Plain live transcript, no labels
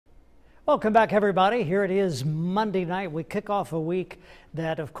Welcome back, everybody. Here it is Monday night. We kick off a week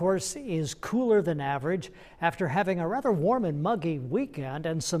that, of course, is cooler than average after having a rather warm and muggy weekend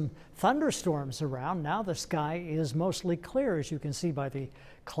and some thunderstorms around. Now the sky is mostly clear, as you can see by the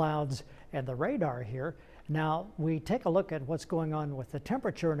clouds and the radar here. Now we take a look at what's going on with the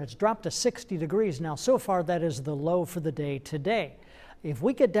temperature, and it's dropped to 60 degrees. Now, so far, that is the low for the day today. If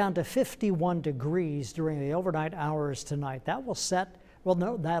we get down to 51 degrees during the overnight hours tonight, that will set well,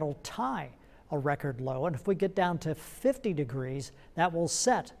 no, that'll tie a record low. And if we get down to 50 degrees, that will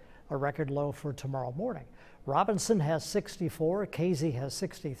set a record low for tomorrow morning. Robinson has 64, Casey has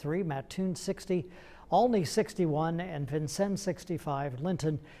 63, Mattoon 60, Olney 61, and Vincennes 65,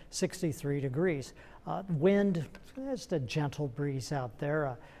 Linton 63 degrees. Wind, just a gentle breeze out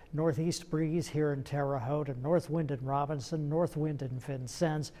there. Northeast breeze here in Terre Haute, and north wind in Robinson, north wind in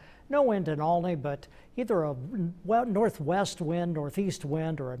Vincennes. No wind in Olney, but either a northwest wind, northeast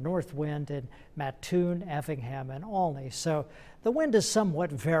wind, or a north wind in Mattoon, Effingham, and Olney. So the wind is somewhat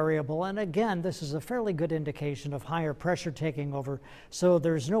variable, and again, this is a fairly good indication of higher pressure taking over, so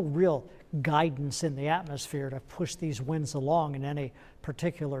there's no real guidance in the atmosphere to push these winds along in any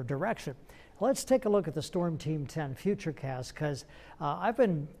particular direction. Let's take a look at the Storm Team 10 Futurecast, because I've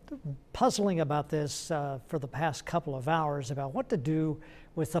been puzzling about this for the past couple of hours about what to do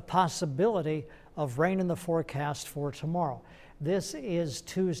with the possibility of rain in the forecast for tomorrow. This is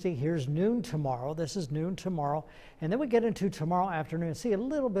Tuesday. Here's noon tomorrow. This is noon tomorrow. And then we get into tomorrow afternoon. See, a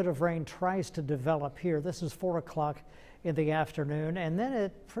little bit of rain tries to develop here. This is 4 o'clock in the afternoon, and then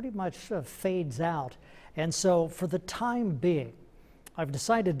it pretty much fades out. And so for the time being, I've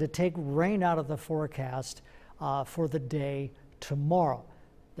decided to take rain out of the forecast for the day tomorrow.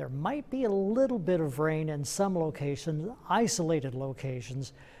 There might be a little bit of rain in some locations, isolated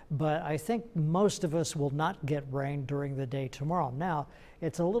locations, but I think most of us will not get rain during the day tomorrow. Now,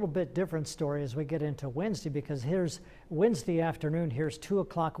 it's a little bit different story as we get into Wednesday, because here's Wednesday afternoon, here's 2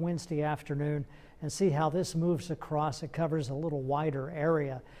 o'clock Wednesday afternoon, and see how this moves across. It covers a little wider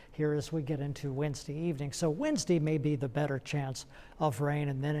area here as we get into Wednesday evening. So Wednesday may be the better chance of rain,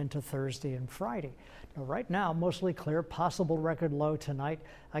 and then into Thursday and Friday. Now, right now, mostly clear, possible record low tonight.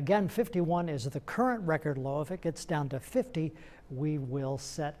 Again, 51 is the current record low. If it gets down to 50, we will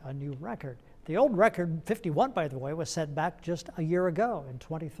set a new record. The old record, 51, by the way, was set back just a year ago in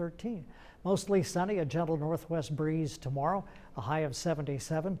 2013. Mostly sunny, a gentle northwest breeze tomorrow, a high of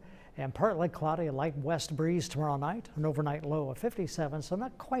 77. And partly cloudy, a light west breeze tomorrow night, an overnight low of 57, so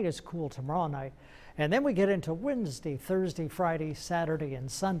not quite as cool tomorrow night. And then we get into Wednesday, Thursday, Friday, Saturday, and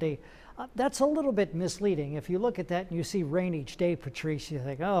Sunday. That's a little bit misleading. If you look at that and you see rain each day, Patrice, you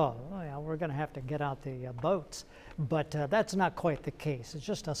think, oh, yeah, we're going to have to get out the boats. But that's not quite the case. It's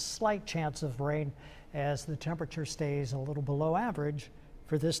just a slight chance of rain as the temperature stays a little below average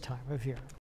for this time of year.